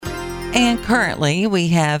And currently we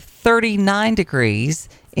have 39 degrees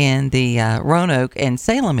in the Roanoke and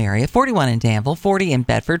Salem area, 41 in Danville, 40 in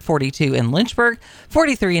Bedford, 42 in Lynchburg,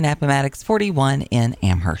 43 in Appomattox, 41 in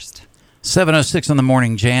Amherst. 7:06 on the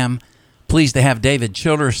Morning Jam. Pleased to have David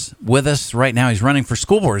Childress with us right now. He's running for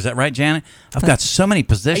school board. Is that right, Janet? I've got so many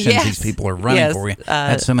positions Yes. these people are running for. We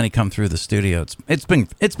had so many come through the studio. It's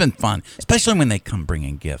been fun, especially when they come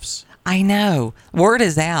bringing gifts. I know. Word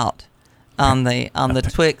is out on the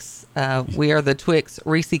Twix. We are the Twix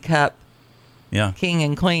Reese Cup king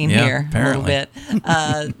and queen here apparently. a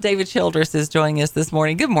little bit. David Childress is joining us this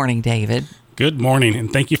morning. Good morning, David. Good morning,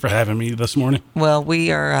 and thank you for having me this morning. Well,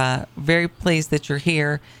 we are very pleased that you're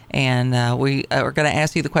here, and we are going to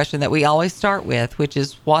ask you the question that we always start with, which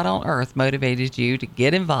is, what on earth motivated you to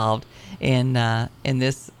get involved in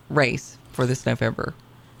this race for this November?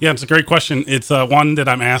 Yeah, it's a great question. It's one that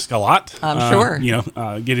I'm asked a lot. I'm sure.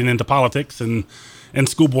 Getting into politics and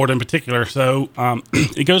school board in particular. So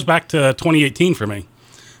it goes back to 2018 for me.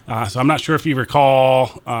 So I'm not sure if you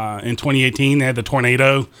recall, in 2018, they had the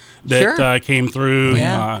tornado that came through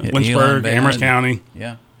Lynchburg, Amherst County.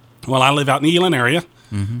 Yeah. Well, I live out in the Elon area,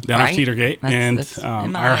 down at Cedargate,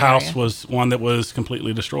 and our house was one that was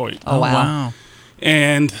completely destroyed. Oh, wow.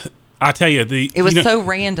 And I tell you, it was so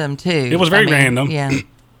random, too. It was very random. Yeah.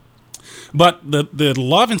 But the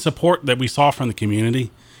love and support that we saw from the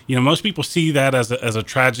community, most people see that as a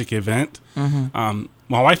tragic event. Mm-hmm.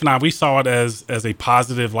 My wife and I, we saw it as a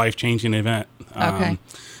positive, life-changing event. Okay.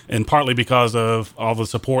 And partly because of all the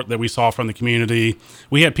support that we saw from the community.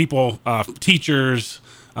 We had people, teachers,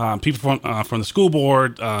 people from the school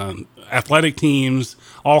board, athletic teams,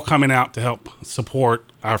 all coming out to help support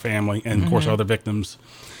our family and, of course, other victims.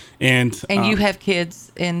 And you have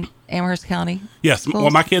kids in Amherst County? Yes. schools?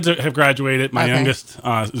 Well, my kids have graduated. My youngest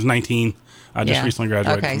is 19. I just recently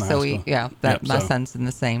graduated from high school. My son's in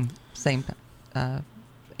the same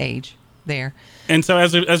age there. And so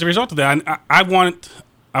as a result of that, I want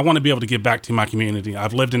to be able to give back to my community.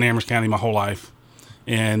 I've lived in Amherst County my whole life,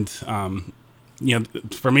 and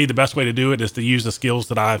for me, the best way to do it is to use the skills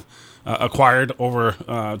that I've acquired over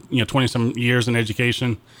 20 some years in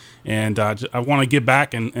education, and I want to give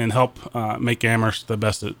back and help make Amherst the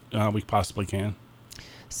best that we possibly can.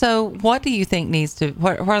 So what do you think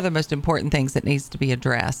what are the most important things that needs to be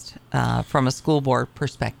addressed from a school board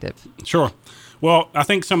perspective? Sure. Well, I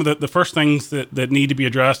think some of the first things that need to be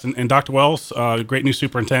addressed, and Dr. Wells, the great new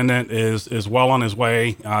superintendent, is well on his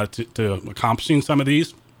way to accomplishing some of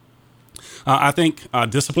these. I think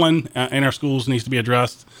discipline in our schools needs to be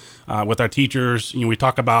addressed with our teachers. We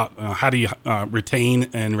talk about how do you retain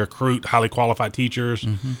and recruit highly qualified teachers.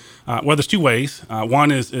 Mm-hmm. Well, there's two ways. One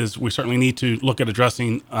is we certainly need to look at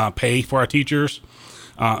addressing pay for our teachers.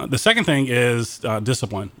 The second thing is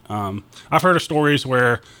discipline. I've heard of stories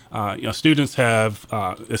where students have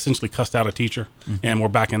essentially cussed out a teacher, and we're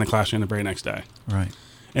back in the classroom the very next day. Right.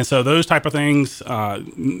 And so those type of things,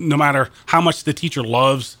 no matter how much the teacher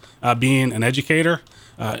loves being an educator,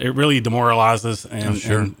 it really demoralizes and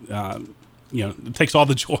it takes all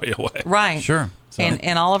the joy away. Right. Sure. So.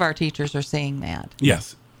 And all of our teachers are seeing that.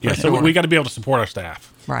 Yes. Yeah. So we got to be able to support our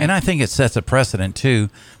staff. Right. And I think it sets a precedent too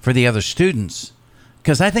for the other students,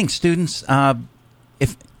 because I think students,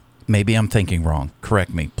 if maybe I'm thinking wrong,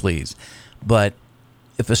 correct me, please, but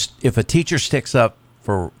if a teacher sticks up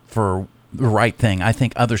for the right thing, I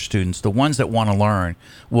think other students, the ones that want to learn,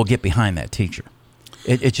 will get behind that teacher.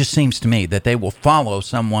 It just seems to me that they will follow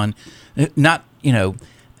someone, they've got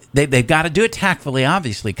to do it tactfully,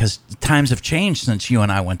 obviously, because times have changed since you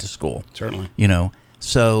and I went to school. Certainly.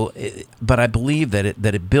 So, but I believe that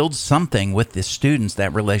it builds something with the students,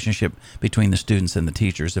 that relationship between the students and the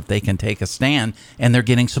teachers, if they can take a stand and they're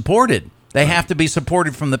getting supported. They have to be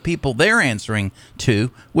supported from the people they're answering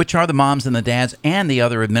to, which are the moms and the dads and the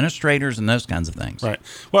other administrators and those kinds of things. Right.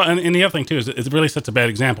 Well, and the other thing too is it really sets a bad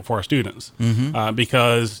example for our students,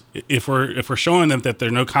 because if we're showing them that there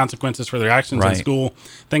are no consequences for their actions in school,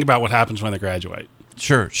 think about what happens when they graduate.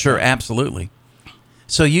 Sure, absolutely.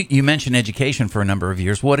 So you mentioned education for a number of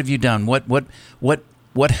years. What have you done?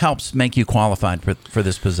 What helps make you qualified for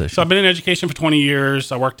this position? So I've been in education for 20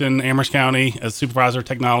 years. I worked in Amherst County as supervisor of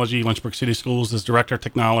technology, Lynchburg City Schools as director of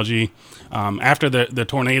technology. After the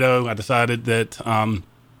tornado, I decided that I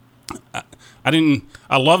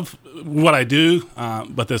love what I do,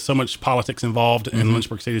 but there's so much politics involved in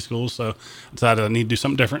Lynchburg City Schools, so I decided I need to do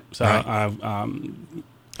something different. So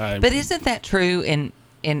but isn't that true in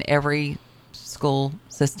every school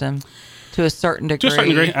system to a certain degree? To a certain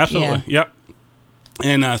degree, absolutely. Yeah. Yep.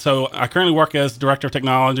 And so I currently work as Director of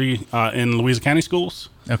Technology in Louisa County Schools.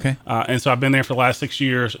 Okay. And so I've been there for the last 6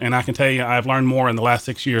 years, and I can tell you I've learned more in the last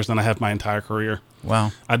 6 years than I have my entire career.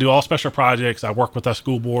 Wow. I do all special projects. I work with our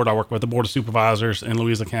school board. I work with the Board of Supervisors in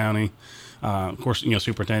Louisa County. Of course,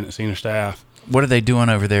 superintendent, senior staff. What are they doing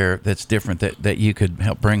over there that's different that you could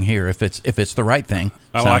help bring here if it's the right thing?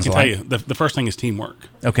 Well, I can tell you, the first thing is teamwork.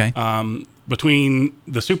 Okay. Between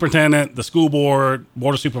the superintendent, the school board,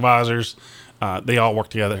 Board of Supervisors, they all work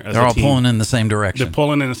together as They're a all team. pulling in the same direction. They're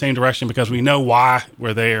pulling in the same direction because we know why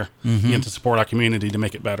we're there and to support our community to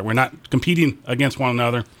make it better. We're not competing against one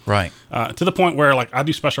another. Right. To the point where, I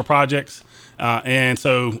do special projects, and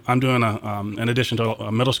so I'm doing in addition to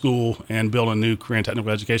a middle school and building a new career and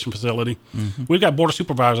technical education facility. We've got Board of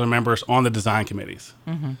Supervisor members on the design committees.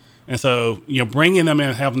 And so, bringing them in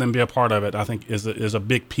and having them be a part of it, I think is a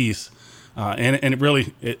big piece. And it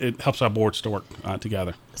really it helps our boards to work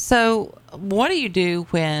together. So what do you do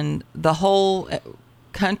when the whole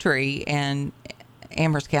country, and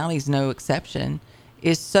Amherst County is no exception,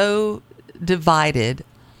 is so divided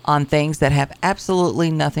on things that have absolutely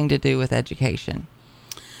nothing to do with education?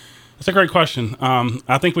 That's a great question.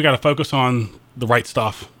 I think we got to focus on the right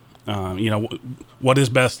stuff. What is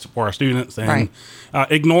best for our students, and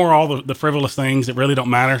ignore all the frivolous things that really don't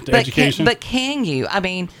matter to education. But can you? I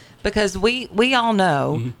mean, because we all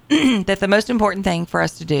know that the most important thing for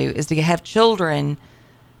us to do is to have children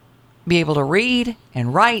be able to read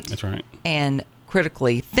and write. That's right. And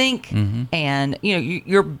critically think, and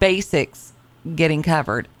your basics getting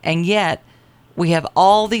covered. And yet we have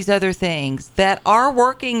all these other things that are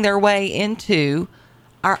working their way into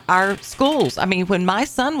our schools. I mean, when my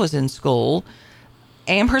son was in school,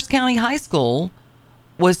 Amherst County High School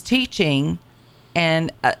was teaching,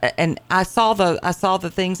 and I saw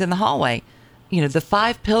the things in the hallway, the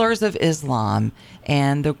 5 pillars of Islam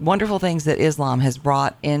and the wonderful things that Islam has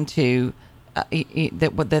brought into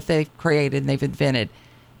that they've created and they've invented.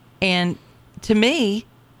 And to me,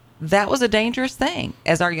 that was a dangerous thing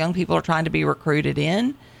as our young people are trying to be recruited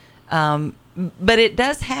in. But it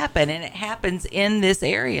does happen, and it happens in this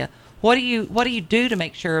area. What do you do to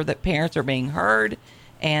make sure that parents are being heard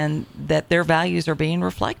and that their values are being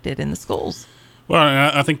reflected in the schools?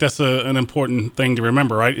 Well, I think that's an important thing to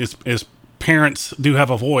remember, right? Is parents do have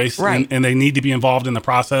a voice, right, and they need to be involved in the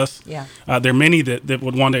process. Yeah. There are many that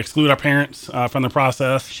would want to exclude our parents from the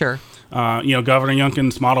process. Sure. Governor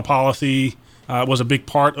Youngkin's model policy was a big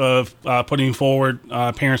part of putting forward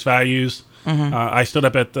parents' values. I stood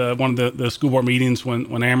up at one of the school board meetings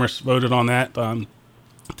when Amherst voted on that to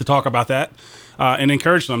talk about that and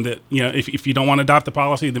encourage them that, if you don't want to adopt the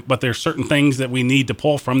policy, but there's certain things that we need to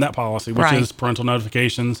pull from that policy, which is parental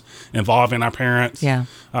notifications, involving our parents. Yeah.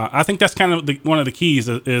 I think that's kind of one of the keys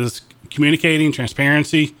is communicating,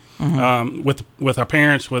 transparency with our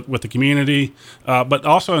parents, with the community, but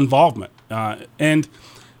also involvement. And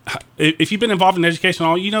if you've been involved in education at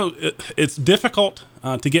all, it's difficult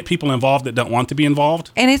to get people involved that don't want to be involved.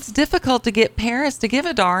 And it's difficult to get parents to give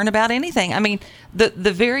a darn about anything. I mean, the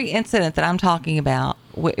very incident that I'm talking about,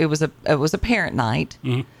 it was a parent night.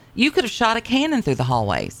 Mm-hmm. You could have shot a cannon through the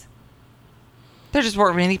hallways. There just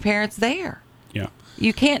weren't many parents there. Yeah.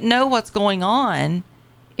 You can't know what's going on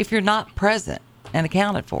if you're not present and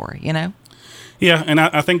accounted for, Yeah, and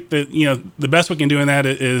I think that, the best we can do in that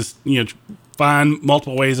is, find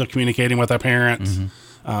multiple ways of communicating with our parents,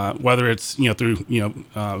 whether it's through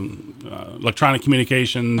electronic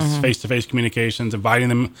communications, face-to-face communications, inviting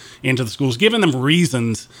them into the schools, giving them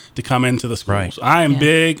reasons to come into the schools. Right. I am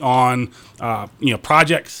big on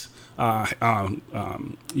projects,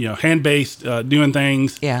 hand-based doing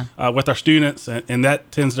things with our students, and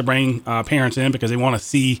that tends to bring parents in because they want to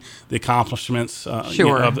see the accomplishments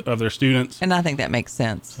of their students. And I think that makes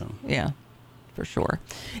sense. So. Yeah. For sure.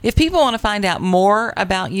 If people want to find out more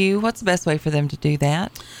about you, what's the best way for them to do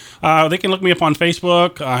that? They can look me up on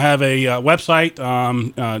Facebook. I have a website,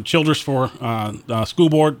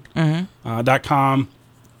 childressforschoolboard.com.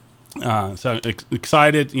 So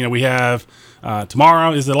excited. We have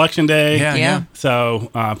tomorrow is election day. Yeah. So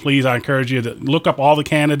please, I encourage you to look up all the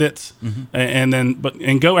candidates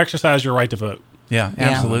and go exercise your right to vote. Yeah,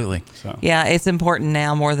 absolutely. So. Yeah, it's important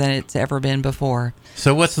now more than it's ever been before.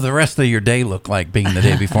 So what's the rest of your day look like being the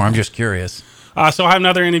day before? I'm just curious. So I have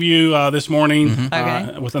another interview this morning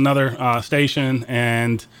with another station,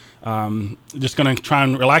 and just going to try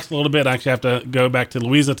and relax a little bit. I actually have to go back to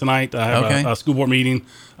Louisa tonight. I have a school board meeting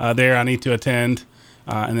there I need to attend,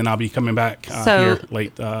 and then I'll be coming back here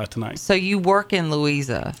late tonight. So you work in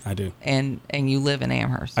Louisa? I do. And you live in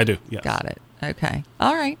Amherst? I do, yes. Got it. Okay.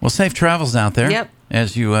 All right. Well, safe travels out there. Yep.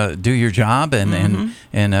 As you do your job,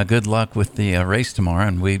 and good luck with the race tomorrow.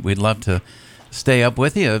 And we'd love to stay up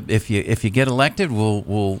with you. If you get elected,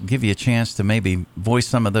 we'll give you a chance to maybe voice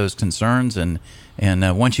some of those concerns. And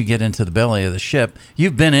once you get into the belly of the ship,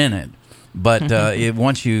 you've been in it. But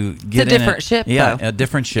once you get it's a different ship, yeah, though. a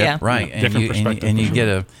different ship, Yeah. right? Yeah, different perspective, and you for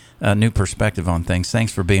get a new perspective on things.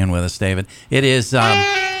 Thanks for being with us, David. It is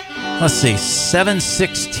let's see,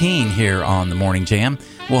 7:16 here on the Morning Jam.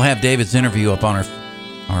 We'll have David's interview up on our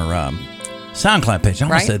SoundCloud page. I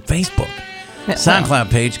almost said Facebook.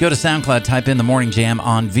 SoundCloud page. Go to SoundCloud, type in the Morning Jam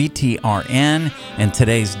on VTRN and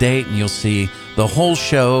today's date, and you'll see the whole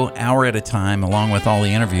show, hour at a time, along with all the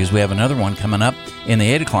interviews. We have another one coming up in the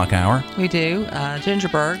 8 o'clock hour. We do.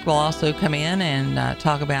 Gingerberg will also come in and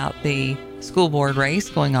talk about the school board race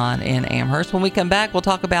going on in Amherst. When we come back, we'll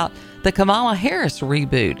talk about the Kamala Harris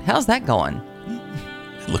reboot. How's that going?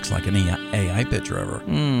 It looks like an AI picture of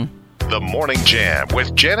her. The Morning Jam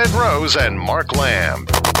with Janet Rose and Mark Lamb.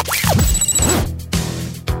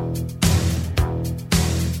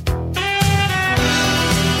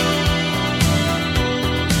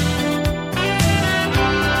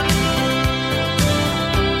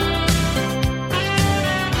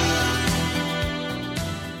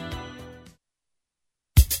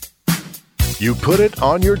 You put it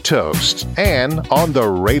on your toast and on the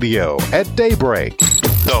radio at daybreak.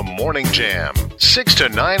 The Morning Jam, 6 to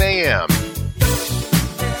 9 a.m.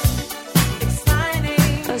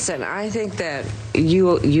 Listen, I think that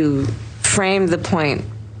you framed the point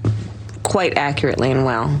quite accurately and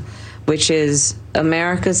well, which is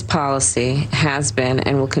America's policy has been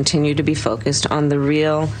and will continue to be focused on the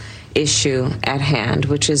real issue at hand,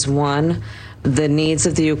 which is one, the needs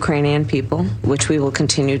of the Ukrainian people, which we will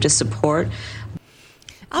continue to support.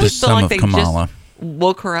 I always feel like they Kamala. just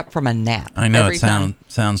woke her up from a nap. I know every it time.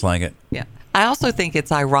 sounds like it. Yeah. I also think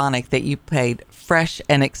it's ironic that you played Fresh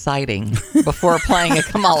and Exciting before playing a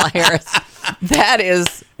Kamala Harris.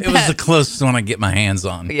 It was the closest one I get my hands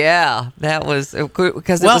on. Yeah, that was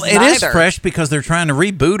because it is fresh because they're trying to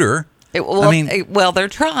reboot her. They're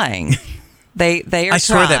trying. They are. I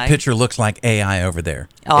swear trying. that picture looks like AI over there.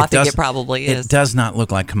 Oh, I think it probably is. It does not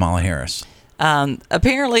look like Kamala Harris.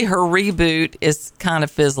 Apparently, her reboot is kind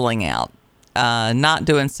of fizzling out, not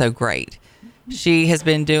doing so great. She has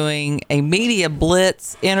been doing a media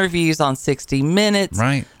blitz, interviews on 60 Minutes,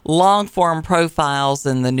 right, long-form profiles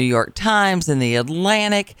in the New York Times and the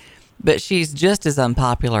Atlantic, but she's just as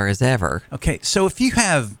unpopular as ever. Okay, so if you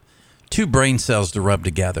have two brain cells to rub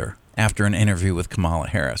together after an interview with Kamala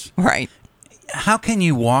Harris, right, how can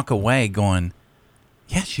you walk away going,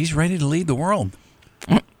 yeah, she's ready to lead the world?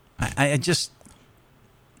 I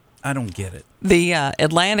don't get it. The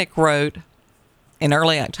Atlantic wrote in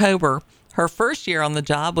early October, her first year on the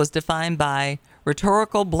job was defined by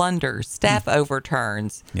rhetorical blunders, staff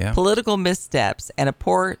overturns, political missteps, and a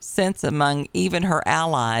poor sense among even her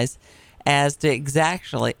allies as to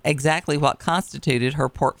exactly what constituted her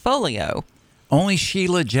portfolio. Only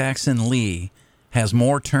Sheila Jackson Lee has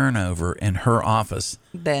more turnover in her office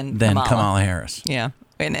than Kamala Harris. Yeah,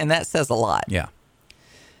 and that says a lot. Yeah.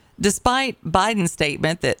 Despite Biden's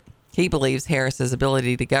statement that he believes Harris's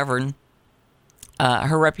ability to govern,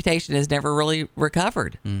 her reputation has never really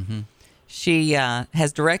recovered. Mm-hmm. She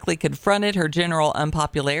has directly confronted her general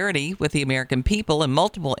unpopularity with the American people in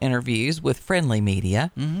multiple interviews with friendly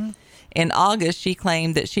media. Mm-hmm. In August, she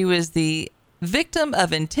claimed that she was the victim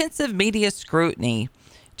of intensive media scrutiny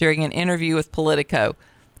during an interview with Politico.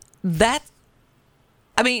 Of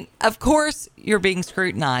course you're being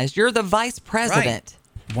scrutinized. You're the vice president. Right.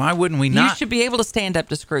 Why wouldn't we not? You should be able to stand up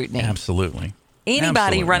to scrutiny. Absolutely.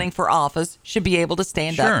 Anybody running for office should be able to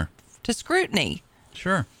stand up to scrutiny.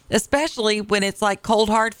 Sure. Especially when it's like cold,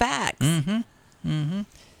 hard facts. Mm-hmm. Mm-hmm.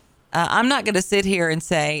 I'm not going to sit here and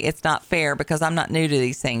say it's not fair because I'm not new to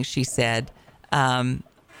these things, she said.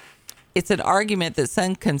 It's an argument that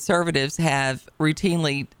some conservatives have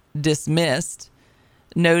routinely dismissed,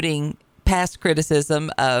 noting past criticism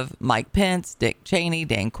of Mike Pence, Dick Cheney,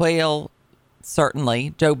 Dan Quayle,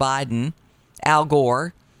 certainly Joe Biden, Al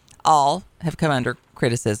Gore. All have come under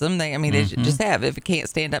criticism. They just have. If it can't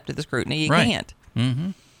stand up to the scrutiny, you can't.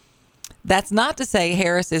 Mm-hmm. That's not to say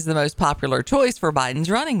Harris is the most popular choice for Biden's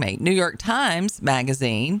running mate. New York Times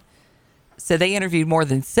magazine said they interviewed more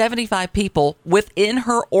than 75 people within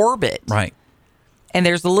her orbit. Right. And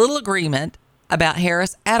there's little agreement about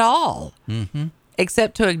Harris at all. Mm-hmm.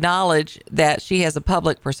 except to acknowledge that she has a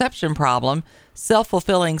public perception problem,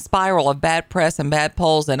 self-fulfilling spiral of bad press and bad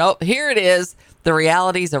polls, and here it is, the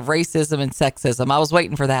realities of racism and sexism. I was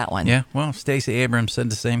waiting for that one. Yeah, well, Stacey Abrams said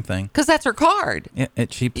the same thing. Because that's her card.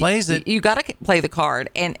 She plays it. You got to play the card,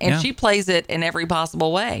 and she plays it in every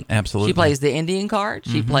possible way. Absolutely. She plays the Indian card.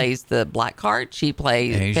 She plays the black card. She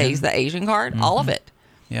plays the Asian card, all of it.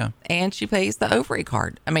 Yeah. And she plays the ovary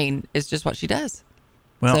card. I mean, it's just what she does.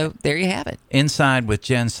 Well, so there you have it. Inside with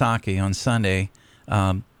Jen Psaki on Sunday,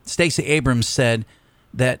 Stacey Abrams said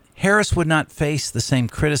that Harris would not face the same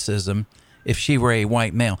criticism if she were a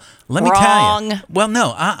white male. Let me tell you. Well,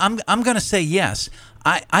 no, I'm going to say yes.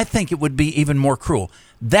 I think it would be even more cruel.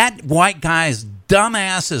 That white guy's dumb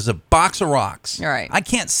ass is a box of rocks. Right. I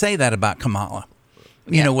can't say that about Kamala,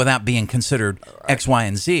 without being considered X, Y,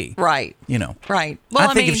 and Z. Right. Right. Well,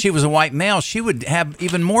 I think if she was a white male, she would have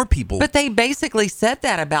even more people. But they basically said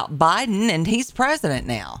that about Biden, and he's president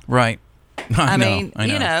now. Right. I know.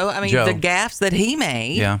 Joe, the gaffes that he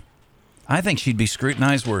made. Yeah. I think she'd be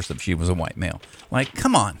scrutinized worse if she was a white male. Like,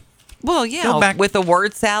 come on. Well, yeah, with the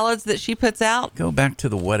word salads that she puts out. Go back to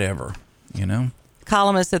the whatever,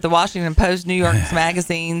 Columnists at the Washington Post, New York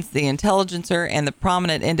magazines, The Intelligencer, and the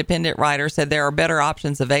prominent independent writer said there are better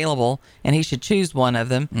options available, and he should choose one of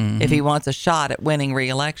them if he wants a shot at winning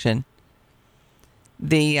re-election.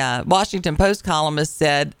 The Washington Post columnist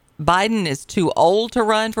said Biden is too old to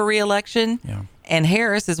run for re-election, and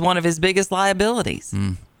Harris is one of his biggest liabilities.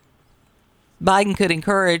 Biden could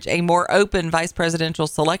encourage a more open vice presidential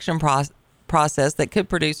selection process that could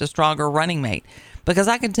produce a stronger running mate. Because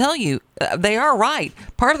I can tell you, they are right.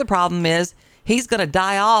 Part of the problem is he's going to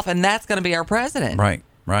die off, and that's going to be our president. Right.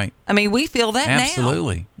 I mean, we feel that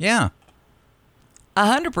Absolutely. now. Yeah.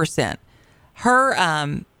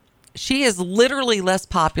 100%. She is literally less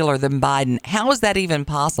popular than Biden. How is that even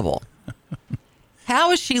possible?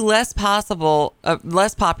 How is she less popular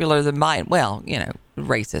than Biden? Well,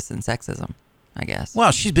 racist and sexism, I guess.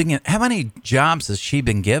 Well, how many jobs has she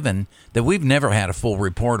been given that we've never had a full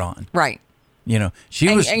report on? Right. And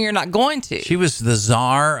you're not going to. She was the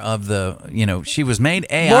czar of the, she was made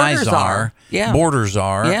AI czar, border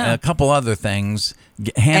czar, a couple other things,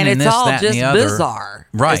 handing this, that, and the other. And it's all just bizarre.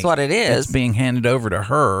 Right. That's what it is. It's being handed over to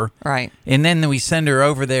her. Right. And then we send her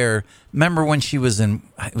over there. Remember when she was it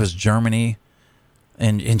was Germany,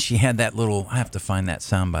 and she had that little, I have to find that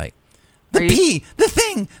soundbite. The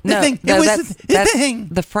thing. The thing.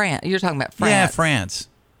 You're talking about France. Yeah, France.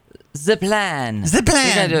 Zipline.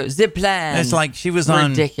 It's like she was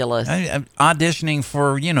ridiculous. Auditioning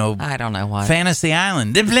for, I don't know what. Fantasy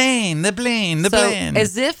Island. The plane.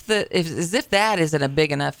 As if that isn't a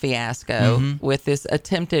big enough fiasco with this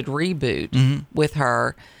attempted reboot with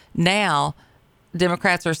her. Now,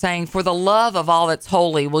 Democrats are saying, for the love of all that's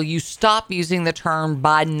holy, will you stop using the term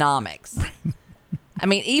Bidenomics? I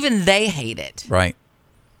mean, even they hate it. Right.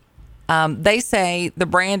 They say the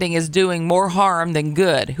branding is doing more harm than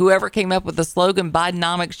good. Whoever came up with the slogan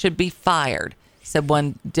Bidenomics should be fired, said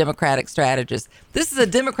one Democratic strategist. This is a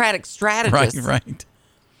Democratic strategist right.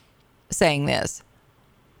 saying this.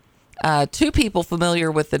 Two people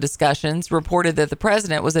familiar with the discussions reported that the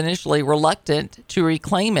president was initially reluctant to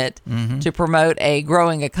reclaim it to promote a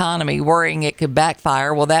growing economy, worrying it could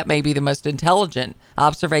backfire. Well, that may be the most intelligent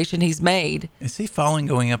observation he's made. Is he falling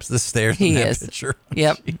going up the stairs he in that is. picture?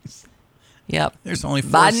 Yep. Jeez. Yep. There's only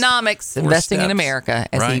four Bidenomics, investing steps. in America,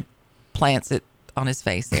 as he plants it on his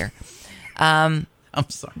face there. I'm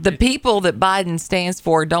sorry. The people that Biden stands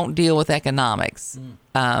for don't deal with economics,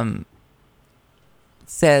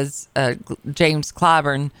 says James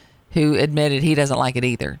Clyburn, who admitted he doesn't like it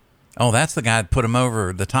either. Oh, that's the guy that put him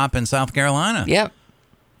over the top in South Carolina. Yep.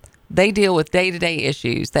 They deal with day-to-day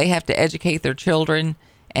issues. They have to educate their children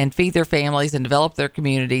and feed their families and develop their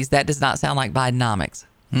communities. That does not sound like Bidenomics.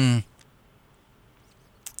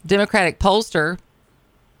 Democratic pollster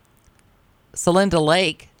Celinda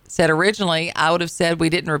Lake said, originally, I would have said we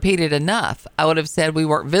didn't repeat it enough. I would have said we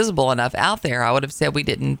weren't visible enough out there. I would have said we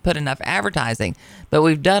didn't put enough advertising. But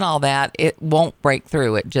we've done all that. It won't break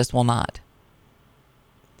through. It just will not.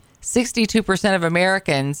 62% of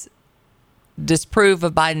Americans disapprove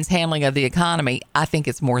of Biden's handling of the economy. I think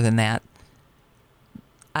it's more than that.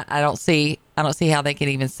 I don't see how they can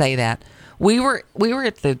even say that. We were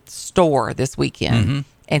at the store this weekend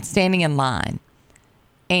and standing in line,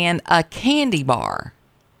 and a candy bar,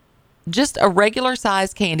 just a regular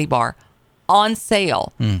size candy bar, on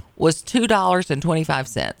sale was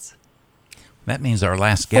 $2.25. That means our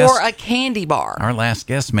last guest for a candy bar. Our last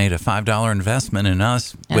guest made a $5 investment in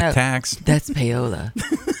us with tax. That's payola.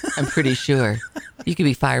 I'm pretty sure. You could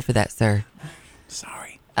be fired for that, sir.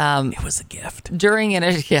 Sorry. It was a gift. During an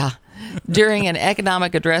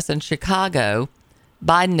economic address in Chicago,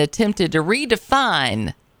 Biden attempted to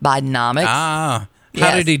redefine Bidenomics. How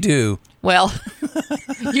Yes. did he do? Well,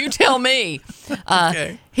 you tell me.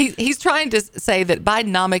 Okay. He's trying to say that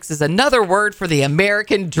Bidenomics is another word for the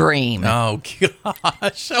American dream. Oh,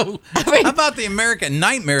 gosh. So, mean, how about the American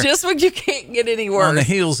nightmare Just when you can't get any worse. on the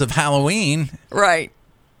heels of Halloween? Right.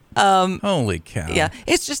 Holy cow. Yeah.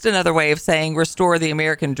 It's just another way of saying restore the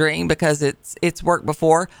American dream because it's worked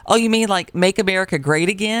before. Oh, you mean like make America great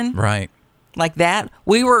again? Right. Like that?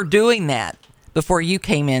 We were doing that before you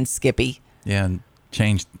came in, Skippy. Yeah, and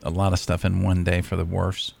changed a lot of stuff in one day for the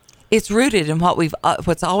worse. It's rooted in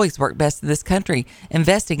what's always worked best in this country: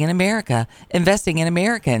 investing in America, investing in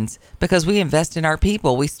Americans, because we invest in our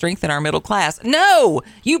people. We strengthen our middle class. No,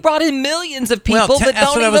 you brought in millions of people that that's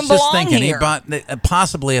don't what I even was just belong thinking. here. He bought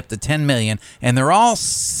possibly up to 10 million, and they're all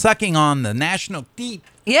sucking on the national deep,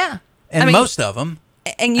 Yeah, and I mean, most of them.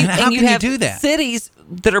 and you how and you can you have do that? cities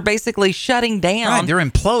that are basically shutting down. Right, they're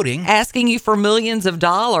imploding. Asking you for millions of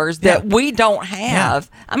dollars that Yeah. we don't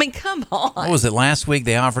have. I mean, come on. What was it last week?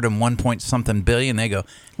 They offered him 1 point something billion. They go,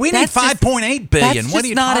 we need That's just- 5.8 billion. That's What just are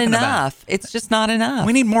you not talking enough. It's just not enough. about?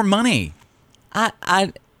 We need more money. Well,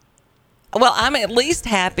 I'm at least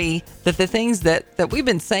happy that the things that we've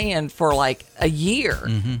been saying for like a year,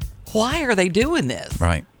 why are they doing this?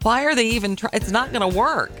 Right. Why are they even it's not going to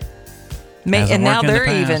work. Hasn't And now worked in the they're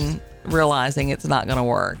past. even realizing it's not going to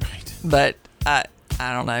work. Right. But I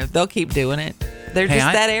don't know. They'll keep doing it. They're Hey,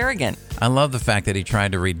 just that arrogant. I love the fact that he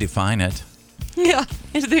tried to redefine it. Yeah,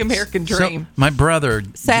 it's the American dream. So my brother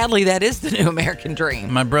Sadly, that is the new American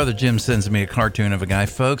dream. My brother Jim sends me a cartoon of a guy.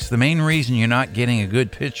 Folks, the main reason you're not getting a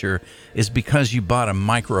good picture is because you bought a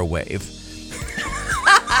microwave.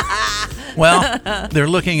 Well, they're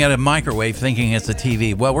looking at a microwave thinking it's a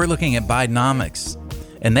TV. Well, we're looking at Bidenomics,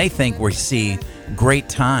 and they think we see great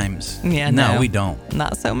times. Yeah, no, no. we don't.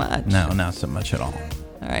 Not so much. No, not so much at all.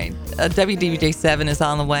 All right. WDBJ7 is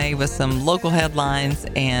on the way with some local headlines,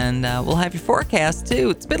 and we'll have your forecast, too.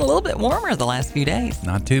 It's been a little bit warmer the last few days.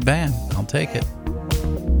 Not too bad. I'll take it.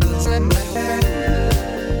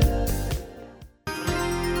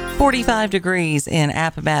 45 degrees in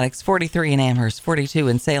Appomattox, 43 in Amherst, 42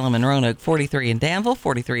 in Salem and Roanoke, 43 in Danville,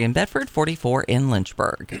 43 in Bedford, 44 in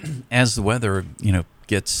Lynchburg. As the weather,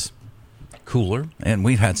 gets cooler, and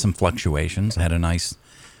we've had some fluctuations, had a nice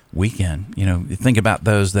weekend. You think about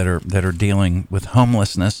those that are dealing with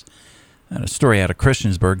homelessness. A story out of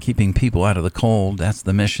Christiansburg, keeping people out of the cold. That's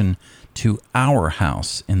the mission to Our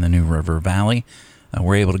House in the New River Valley.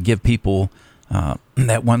 We're able to give people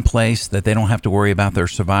that one place that they don't have to worry about their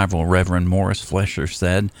survival. Reverend Morris Flesher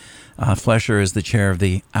said. Flesher is the chair of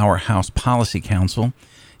the Our House Policy Council.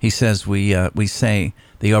 He says we say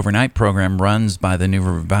the overnight program runs by the New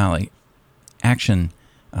River Valley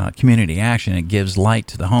Community Action. It gives light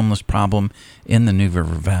to the homeless problem in the New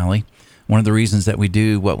River Valley. One of the reasons that we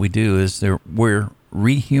do what we do is we're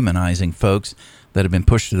rehumanizing folks that have been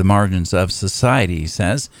pushed to the margins of society, he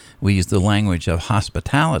says. We use the language of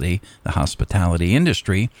hospitality, the hospitality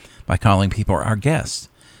industry, by calling people our guests.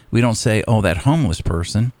 We don't say, oh, that homeless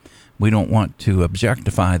person. We don't want to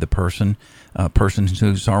objectify the person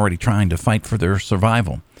who's already trying to fight for their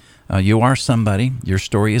survival. You are somebody. Your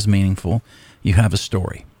story is meaningful. You have a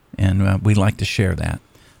story, and we like to share that.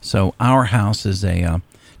 So Our House is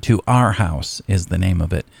To Our House is the name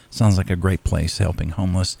of it. Sounds like a great place helping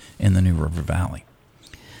homeless in the New River Valley.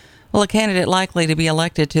 Well, a candidate likely to be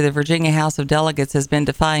elected to the Virginia House of Delegates has been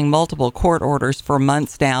defying multiple court orders for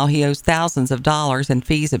months now. He owes thousands of dollars in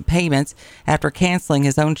fees and payments after canceling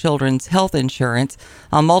his own children's health insurance.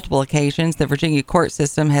 On multiple occasions, the Virginia court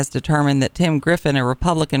system has determined that Tim Griffin, a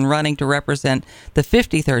Republican running to represent the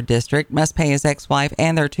 53rd District, must pay his ex-wife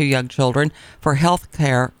and their two young children for health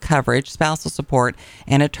care coverage, spousal support,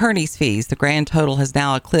 and attorney's fees. The grand total has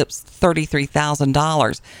now eclipsed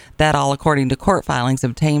 $33,000. That all according to court filings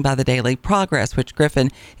obtained by the Daily Progress, which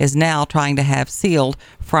Griffin is now trying to have sealed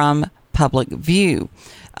from public view.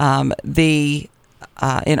 In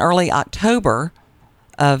early October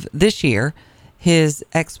of this year, his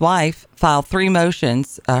ex-wife filed 3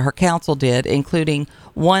 motions, her counsel did, including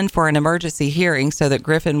one for an emergency hearing so that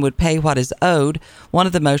Griffin would pay what is owed. One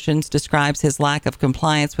of the motions describes his lack of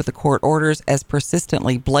compliance with the court orders as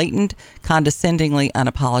persistently blatant, condescendingly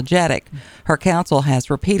unapologetic. Her counsel has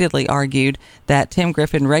repeatedly argued that Tim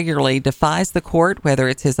Griffin regularly defies the court, whether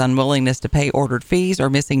it's his unwillingness to pay ordered fees or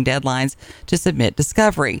missing deadlines to submit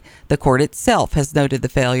discovery. The court itself has noted the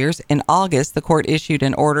failures. In August, the court issued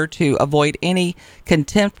an order to avoid any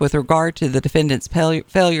contempt with regard prior to the defendant's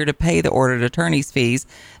failure to pay the ordered attorney's fees.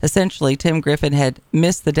 Essentially, Tim Griffin had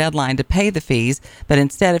missed the deadline to pay the fees, but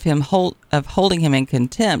instead of holding him in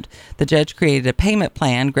contempt, the judge created a payment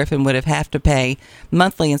plan. Griffin would have to pay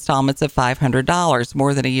monthly installments of $500.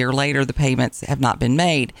 More than a year later, the payments have not been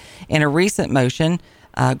made. In a recent motion,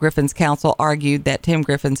 Griffin's counsel argued that Tim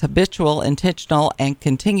Griffin's habitual, intentional, and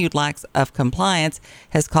continued lack of compliance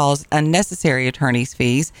has caused unnecessary attorney's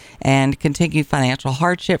fees and continued financial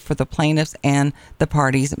hardship for the plaintiffs and the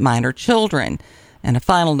parties' minor children. And a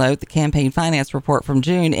final note, the campaign finance report from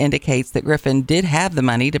June indicates that Griffin did have the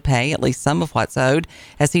money to pay at least some of what's owed,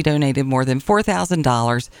 as he donated more than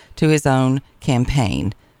 $4,000 to his own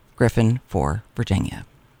campaign, Griffin for Virginia.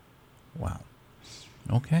 Wow.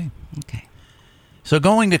 Okay. Okay. So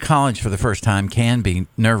going to college for the first time can be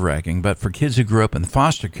nerve-wracking, but for kids who grew up in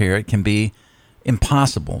foster care, it can be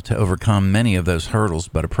impossible to overcome many of those hurdles.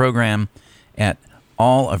 But a program at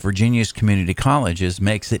all of Virginia's community colleges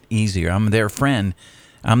makes it easier. I'm their friend.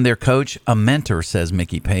 I'm their coach, a mentor, says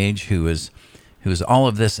Mickey Page, who is all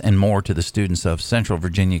of this and more to the students of Central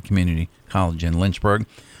Virginia Community College in Lynchburg.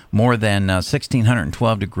 More than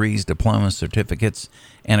 1,612 degrees, diplomas, certificates,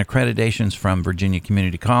 and accreditations from Virginia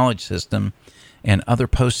Community College System and other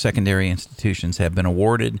post-secondary institutions have been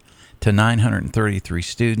awarded to 933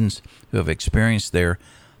 students who have experienced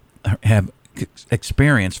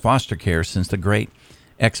foster care since the Great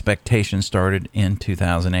Expectation started in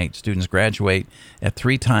 2008. Students graduate at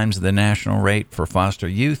 3 times the national rate for foster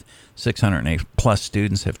youth. 608 plus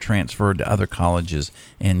students have transferred to other colleges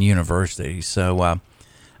and universities. So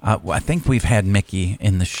I think we've had Mickey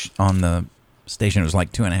on the station. It was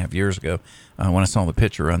like 2.5 years ago. When I saw the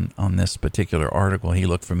picture on this particular article, he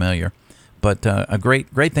looked familiar. But a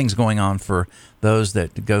great things going on for those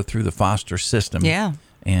that go through the foster system. Yeah.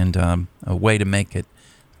 And a way to make it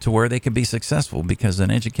to where they can be successful, because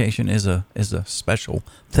an education is a special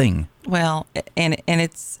thing. Well, and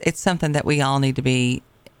it's something that we all need to be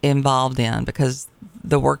involved in, because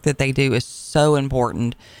the work that they do is so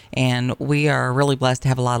important, and we are really blessed to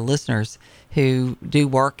have a lot of listeners who do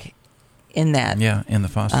work in that in the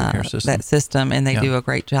foster care system, and they do a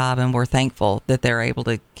great job, and we're thankful that they're able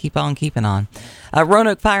to keep on keeping on.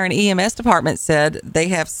 Roanoke Fire and EMS Department said they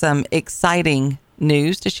have some exciting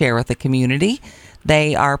news to share with the community.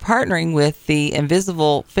 They are partnering with the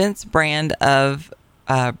Invisible Fence brand of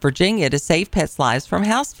Virginia to save pets' lives from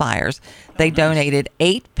house fires. They donated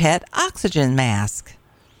 8 pet oxygen masks.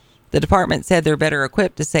 The department said they're better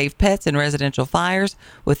equipped to save pets in residential fires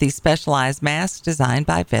with these specialized masks designed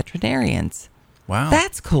by veterinarians. Wow.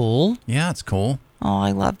 That's cool. Yeah, it's cool. Oh,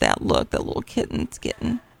 I love that look. That little kitten's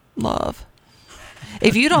getting love.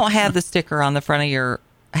 If you don't have the sticker on the front of your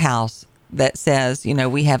house that says,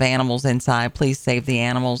 we have animals inside, please save the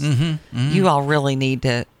animals, you all really need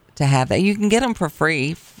to have that. You can get them for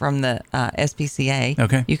free from the SPCA.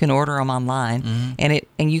 Okay. You can order them online,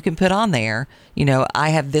 and you can put on there,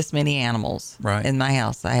 I have this many animals in my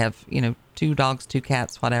house. I have, 2 dogs, 2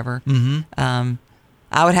 cats, whatever. I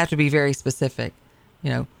would have to be very specific.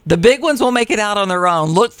 The big ones will make it out on their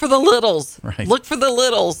own. Look for the littles. Right. Look for the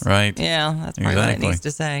littles. Right. Yeah, that's probably what it needs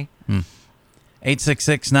to say.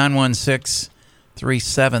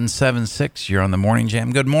 866-916-3776. You're on the Morning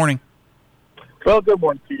Jam. Good morning. Well, good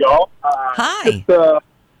morning to y'all. Hi.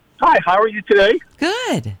 Hi, how are you today?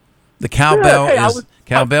 Good. The cowbell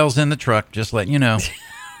cowbell's in the truck, just letting you know.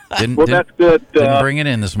 That's good. Didn't bring it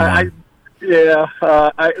in this morning.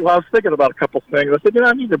 I was thinking about a couple things. I said,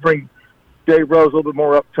 I need to bring Dave Rose a little bit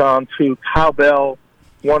more up to Cowbell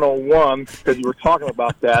 101, because you were talking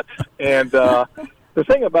about that. And the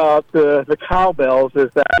thing about the cowbells is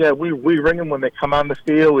that we ring them when they come on the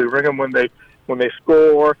field. We ring them when they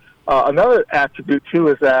score. Another attribute, too,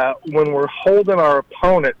 is that when we're holding our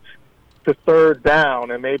opponents to third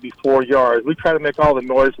down and maybe 4 yards, we try to make all the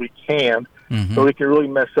noise we can so we can really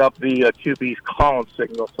mess up the QB's calling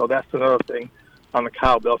signal. So that's another thing on the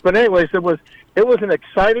cowbells. But anyways, it was an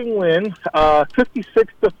exciting win,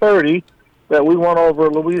 56-30, that we won over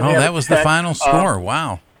Louisiana. Oh, that was the final score.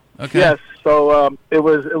 Wow. Okay. Yes. So it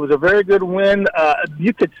was a very good win.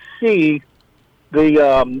 You could see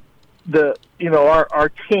our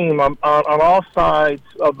team on all sides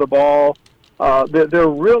of the ball. They're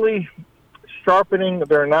really sharpening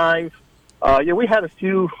their knife. We had a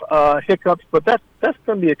few hiccups, but that's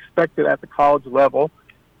going to be expected at the college level.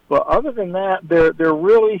 But other than that, they're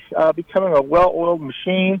really becoming a well-oiled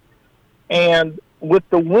machine. And with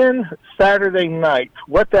the win Saturday night,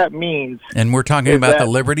 what that means, and we're talking about the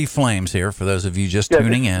Liberty Flames here, for those of you just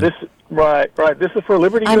tuning in. Right. This is for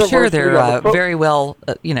Liberty I'm University. sure they're very well,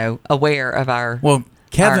 aware of our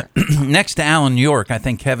Kevin, next to Alan York, I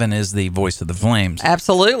think Kevin is the voice of the Flames.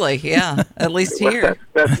 Absolutely, yeah. At least here.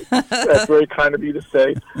 That's very kind of you to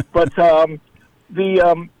say. But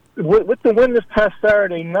with the win this past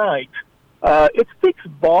Saturday night, it speaks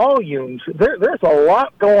volumes. There's a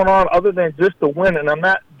lot going on other than just the win, and I'm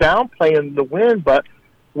not downplaying the win, but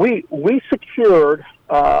we secured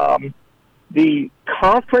the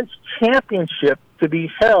conference championship to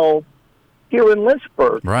be held here in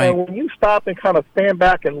Lynchburg. Right. And when you stop and kind of stand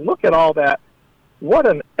back and look at all that, what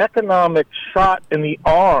an economic shot in the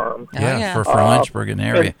arm. For Lynchburg and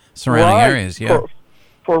area, surrounding areas,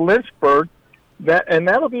 For Lynchburg,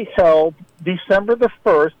 that'll be held December the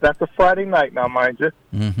 1st. That's a Friday night now, mind you.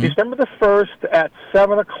 Mm-hmm. December the 1st at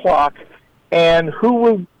 7 o'clock. And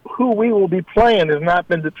who we will be playing has not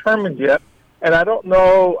been determined yet. And I don't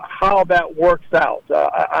know how that works out.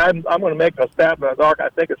 I'm going to make a stab in the dark. I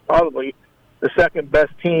think it's probably the second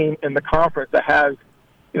best team in the conference that has,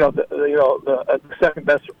 the second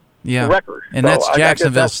best record. And so that's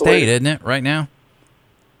Jacksonville State, isn't it, right now?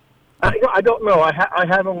 I don't know. I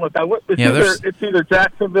haven't looked. It's either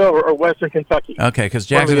Jacksonville or Western Kentucky. Okay, because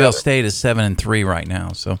Jacksonville State is 7-3 right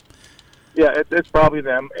now. So yeah, it's probably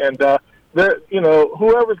them. And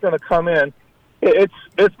whoever's going to come in,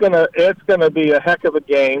 it's gonna be a heck of a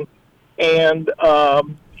game. And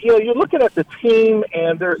you're looking at the team,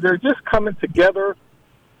 and they're just coming together.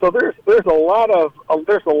 So there's a lot of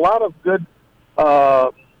good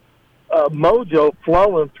mojo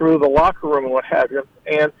flowing through the locker room and what have you.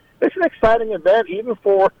 And it's an exciting event, even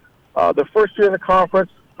for the first year in the conference,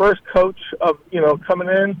 first coach of coming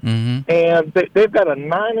in, and they've got a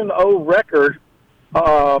 9-0 record.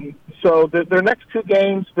 So their next two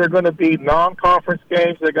games, they're going to be non-conference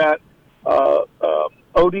games. They got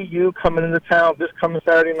ODU coming into town this coming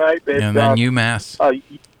Saturday night. And then UMass.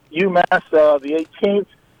 UMass the 18th,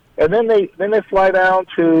 and then they fly down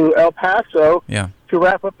to El Paso to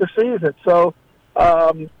wrap up the season. So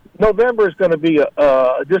November is going to be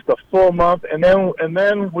just a full month, and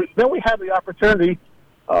then we have the opportunity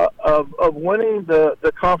of winning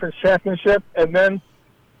the conference championship, and then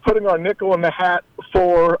putting our nickel in the hat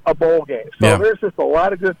for a bowl game. So there's just a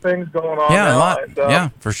lot of good things going on. Yeah, a lot.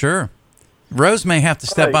 And, for sure. Rose may have to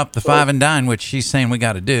step up the 5 and dine, which she's saying we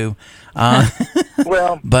got to do.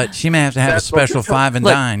 But she may have to have a special 5 and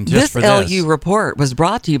dine just for this. This LU report was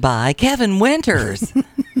brought to you by Kevin Winters,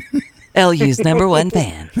 LU's #1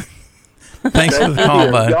 fan. Thanks for the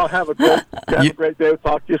call, bud. Y'all have a great day. We'll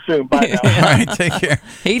talk to you soon. Bye now. All right, take care.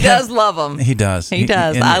 He does love them. He does. He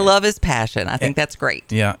does. I love his passion. I think that's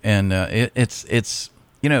great. Yeah, and it's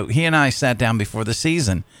he and I sat down before the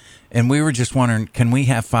season, and we were just wondering, can we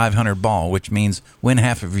have 500 ball, which means win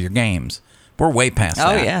half of your games? We're way past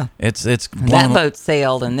that. Oh, yeah. It's blown, that boat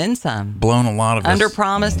sailed and then some. Blown a lot of us.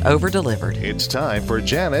 Under-promised, over-delivered. It's time for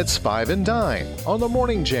Janet's 5 and Dine on the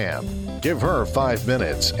Morning Jam. Give her 5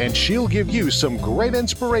 minutes, and she'll give you some great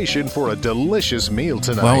inspiration for a delicious meal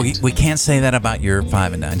tonight. Well, we can't say that about your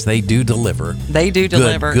 5 and Dines. They do deliver. They do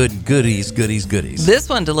deliver. Good goodies. This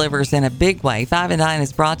one delivers in a big way. 5 and Dine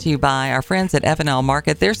is brought to you by our friends at F&L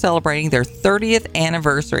Market. They're celebrating their 30th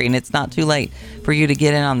anniversary, and it's not too late for you to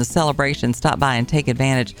get in on the celebration. Stop by and take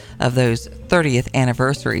advantage of those 30th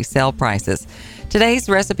anniversary sale prices. Today's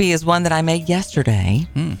recipe is one that I made yesterday.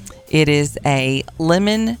 It is a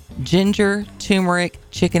lemon, ginger, turmeric,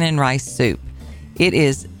 chicken and rice soup. It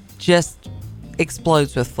is just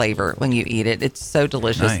explodes with flavor when you eat it. It's so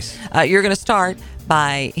delicious. Nice. You're going to start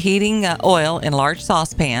by heating oil in a large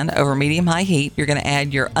saucepan over medium-high heat. You're going to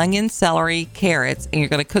add your onion, celery, carrots, and you're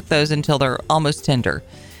going to cook those until they're almost tender.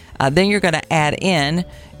 Then you're going to add in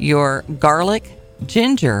your garlic,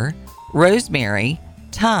 ginger, rosemary,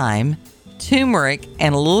 thyme, turmeric,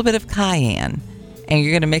 and a little bit of cayenne. And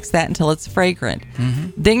you're going to mix that until it's fragrant.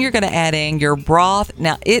 Then you're going to add in your broth.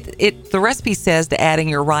 Now, the recipe says to add in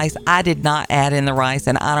your rice. I did not add in the rice,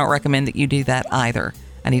 and I don't recommend that you do that either.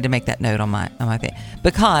 I need to make that note on my thing,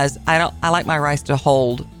 because I like my rice to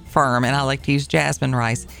hold firm, and I like to use jasmine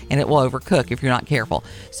rice, and it will overcook if you're not careful.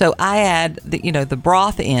 So I add the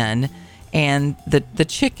broth in and the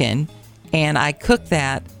chicken, and I cook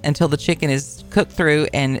that until the chicken is cooked through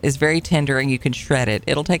and is very tender, and you can shred it.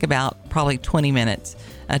 It'll take about probably 20 minutes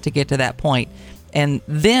to get to that point. And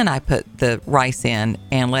then I put the rice in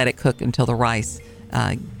and let it cook until the rice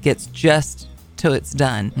gets just till it's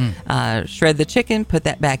done. Shred the chicken, put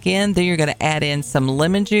that back in. Then you're going to add in some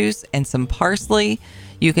lemon juice and some parsley.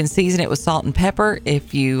 You can season it with salt and pepper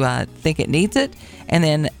if you think it needs it. And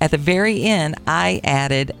then at the very end, I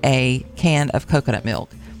added a can of coconut milk.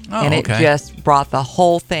 Oh, and it just brought the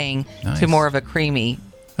whole thing to more of a creamy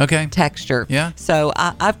Okay. texture. Yeah. So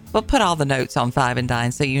I've put all the notes on Five and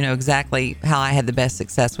Dine so you know exactly how I had the best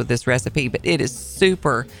success with this recipe. But it is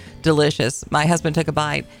super delicious. My husband took a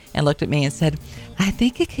bite and looked at me and said, I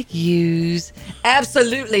think it could use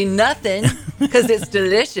absolutely nothing because it's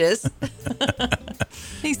delicious.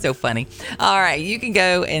 He's so funny. All right, you can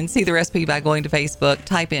go and see the recipe by going to Facebook.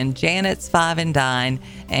 Type in Janet's Five and Dine,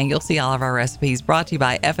 and you'll see all of our recipes. Brought to you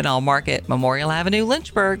by F&L Market, Memorial Avenue,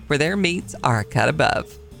 Lynchburg, where their meats are a cut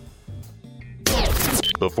above.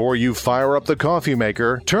 Before you fire up the coffee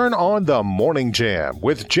maker, turn on the Morning Jam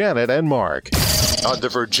with Janet and Mark on the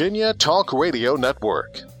Virginia Talk Radio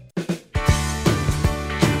Network.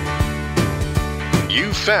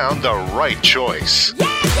 You found the right choice.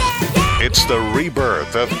 It's the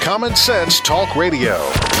rebirth of Common Sense Talk Radio.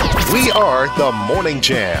 We are the Morning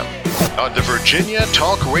Jam on the Virginia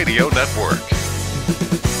Talk Radio Network.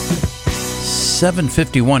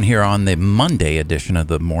 7:51 here on the Monday edition of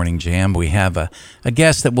the Morning Jam. We have a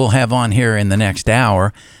guest that we'll have on here in the next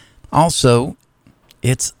hour. Also,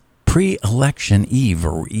 it's pre-election eve,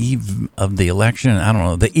 or eve of the election. I don't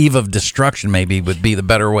know. The eve of destruction maybe would be the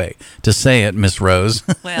better way to say it, Miss Rose.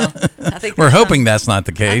 Well, I think we're hoping that's not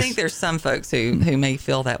the case. I think there's some folks who may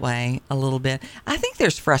feel that way a little bit. I think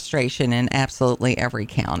there's frustration in absolutely every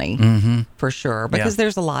county, for sure, because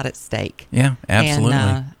there's a lot at stake. Yeah,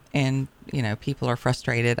 absolutely. And you know, people are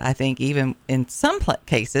frustrated, I think, even in some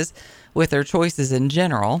cases with their choices in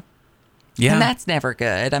general. Yeah. And that's never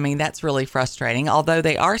good. I mean, that's really frustrating. Although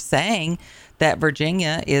they are saying that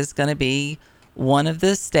Virginia is going to be one of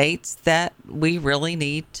the states that we really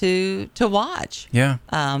need to watch. Yeah.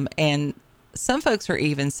 And some folks are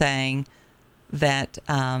even saying that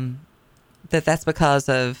that's because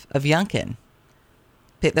of Youngkin.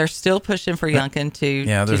 They're still pushing for Youngkin to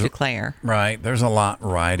declare. Right. There's a lot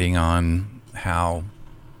riding on how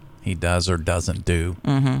he does or doesn't do.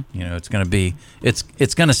 Mm-hmm. You know, it's going to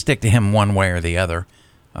stick to him one way or the other,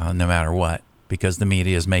 no matter what, because the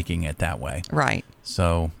media is making it that way. Right.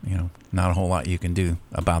 So, you know, not a whole lot you can do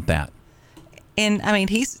about that. And I mean,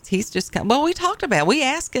 he's just we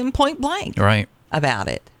asked him point blank about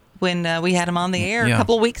it when we had him on the air a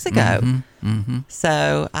couple of weeks ago. Mm-hmm. Mm-hmm.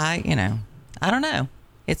 So I don't know.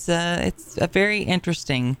 It's a very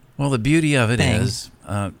interesting. Well, the beauty of it is,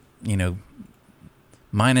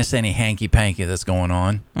 minus any hanky-panky that's going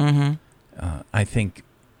on, I think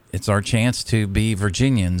it's our chance to be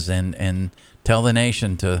Virginians and tell the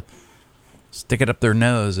nation to stick it up their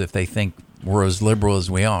nose if they think we're as liberal as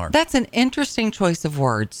we are. That's an interesting choice of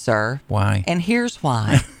words, sir. Why? And here's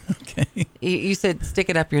why. Okay. You said stick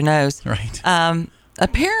it up your nose. Right.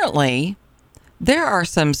 Apparently, there are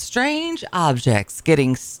some strange objects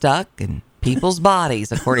getting stuck in people's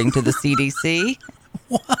bodies, according to the CDC.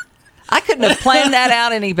 What? I couldn't have planned that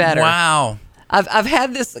out any better. Wow. I've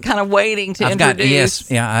had this kind of waiting to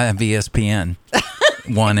introduce. I have ESPN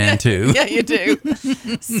 1 and 2. Yeah, you do.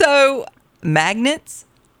 So, magnets,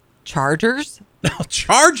 chargers,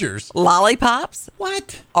 lollipops,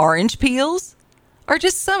 orange peels are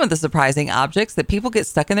just some of the surprising objects that people get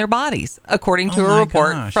stuck in their bodies, according to a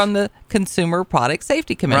report from the Consumer Product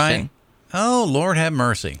Safety Commission. Right. Oh, Lord have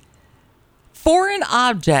mercy. Foreign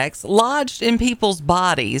objects lodged in people's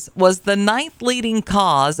bodies was the 9th leading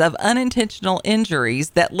cause of unintentional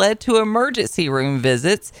injuries that led to emergency room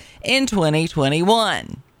visits in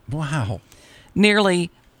 2021. Wow.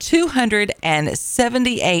 Nearly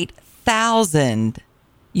 278,000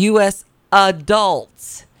 U.S.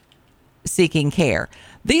 adults seeking care.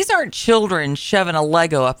 These aren't children shoving a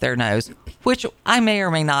Lego up their nose, which I may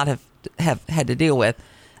or may not have had to deal with.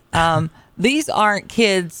 These aren't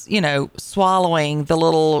kids, swallowing the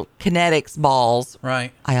little kinetics balls.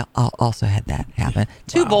 Right. I also had that happen.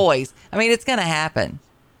 Two boys. I mean, it's going to happen.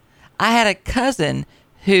 I had a cousin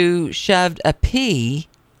who shoved a pea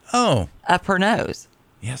up her nose.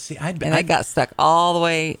 Yeah, see, and it got stuck all the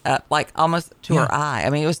way up, like almost to her eye. I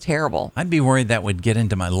mean, it was terrible. I'd be worried that would get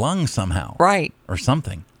into my lungs somehow. Right. Or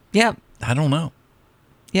something. Yep. I don't know.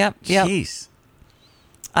 Yep. Jeez.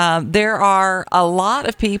 There are a lot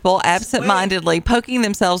of people absentmindedly poking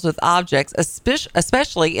themselves with objects,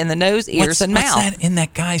 especially in the nose, ears, and mouth. What's that in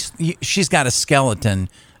that guy's? She's got a skeleton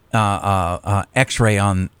X-ray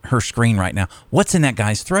on her screen right now. What's in that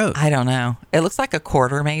guy's throat? I don't know. It looks like a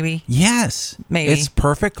quarter, maybe. Yes, maybe it's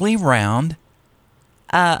perfectly round.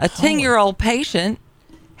 A 10-year-old patient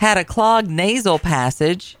had a clogged nasal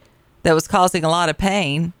passage that was causing a lot of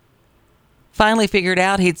pain. Finally figured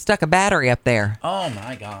out he'd stuck a battery up there. Oh,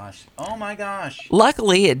 my gosh.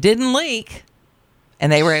 Luckily, it didn't leak,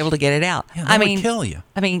 and they were able to get it out. Yeah, that would kill you.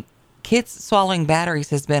 I mean, kids swallowing batteries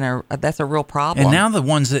has been that's a real problem. And now the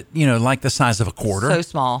ones that, like the size of a quarter. So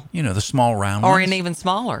small. The small round or ones. an even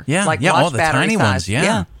smaller. Yeah, like yeah, watch all the battery tiny size. ones.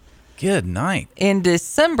 Yeah. Good night. In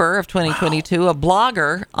December of 2022, a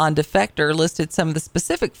blogger on Defector listed some of the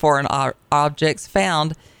specific foreign objects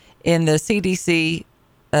found in the CDC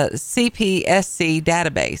CPSC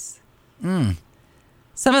database.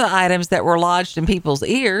 Some of the items that were lodged in people's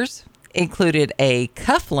ears included a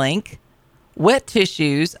cufflink, wet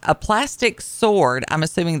tissues, a plastic sword. I'm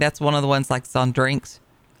assuming that's one of the ones like on drinks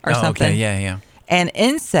or something. Okay, yeah. An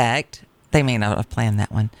insect. They may not have planned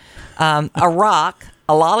that one. A rock,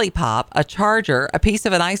 a lollipop, a charger, a piece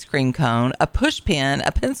of an ice cream cone, a push pin,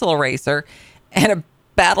 a pencil eraser, and a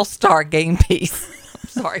Battlestar game piece. I'm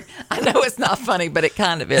sorry. I know it's not funny, but it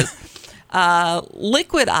kind of is.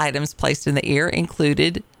 Liquid items placed in the ear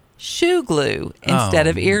included shoe glue instead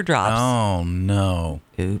of eardrops. Oh, no.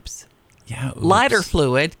 Oops. Yeah. Oops. Lighter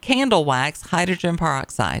fluid, candle wax, hydrogen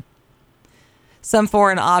peroxide. Some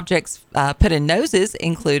foreign objects put in noses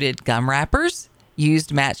included gum wrappers,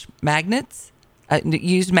 used matches, magnets,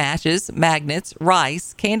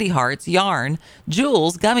 rice, candy hearts, yarn,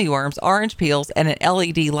 jewels, gummy worms, orange peels, and an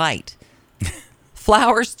LED light.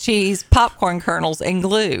 Flowers, cheese, popcorn kernels, and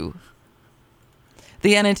glue.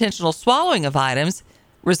 The unintentional swallowing of items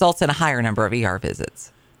results in a higher number of ER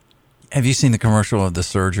visits. Have you seen the commercial of the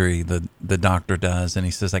surgery the doctor does, and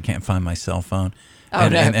he says, "I can't find my cell phone." Oh,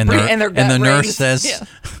 and, no. and the nurse rings. says,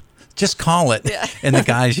 "Just call it." Yeah. And the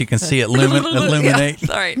guys, you can see it illuminate. Yeah,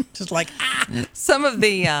 sorry. Just like, Some of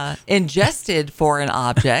the ingested foreign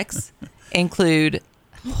objects include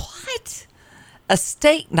a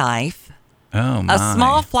steak knife, oh my. a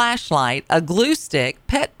small flashlight, a glue stick,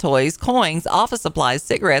 pet toys, coins, office supplies,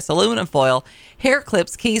 cigarettes, aluminum foil, hair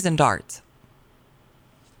clips, keys, and darts.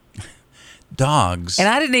 Dogs. And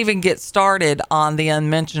I didn't even get started on the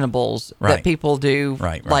unmentionables that people do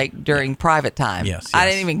like during private time. Yes. I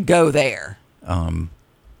didn't even go there.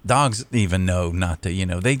 Dogs even know not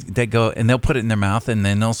to, they go and they'll put it in their mouth and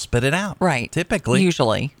then they'll spit it out. Right. Typically.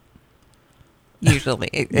 Usually. Typically.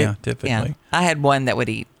 Yeah. I had one that would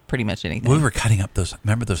eat pretty much anything. We were cutting up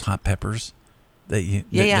remember those hot peppers that you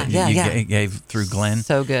gave through Glenn?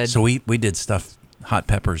 So good. So we did hot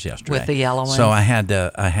peppers yesterday. With the yellow ones? So I had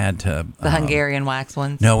to the Hungarian wax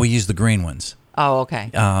ones? No, we used the green ones. Oh,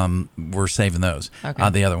 okay. We're saving those. Okay.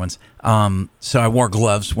 The other ones. So I wore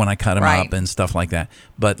gloves when I cut them up and stuff like that.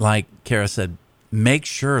 But like Kara said, make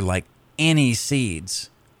sure like any seeds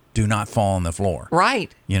do not fall on the floor.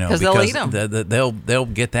 Right. Because they'll eat them. They'll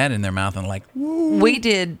get that in their mouth and like. Woo. We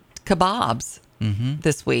did kebabs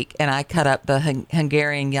this week, and I cut up the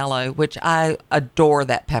Hungarian yellow, which I adore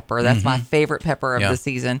that pepper. That's my favorite pepper of the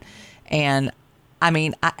season. And I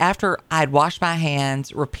mean, after I'd washed my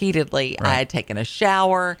hands repeatedly, I had taken a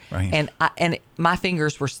shower, and my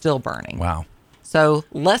fingers were still burning. Wow. So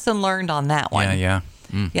lesson learned on that one. Yeah.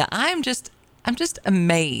 Yeah, I'm just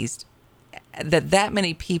amazed that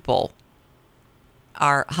many people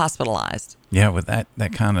are hospitalized. Yeah, with that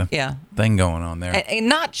kind of thing going on there. And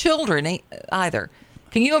not children either.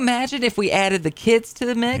 Can you imagine if we added the kids to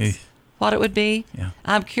the mix, what it would be? Yeah.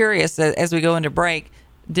 I'm curious, as we go into break,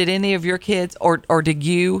 did any of your kids or did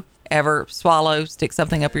you ever stick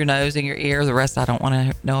something up your nose in your ear? The rest I don't want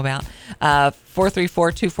to know about.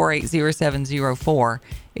 434-248-0704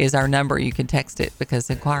 is our number. You can text it because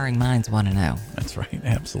inquiring minds want to know. That's right.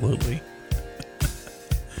 Absolutely.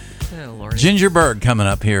 Oh, Lord. Ginger Berg coming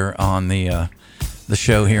up here on the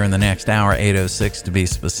show here in the next hour, 8:06 to be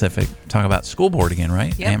specific. Talk about school board again,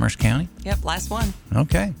 right? Yep. Amherst County? Yep, last one.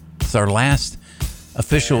 Okay. It's our last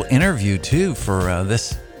official interview, too, for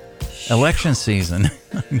this election season.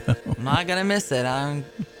 I'm not going to miss it. I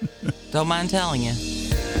don't mind telling you.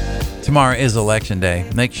 Tomorrow is election day.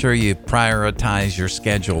 Make sure you prioritize your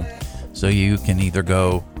schedule so you can either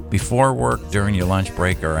go before work, during your lunch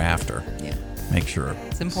break, or after. Yeah. Make sure.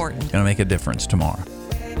 It's important. It's going to make a difference tomorrow.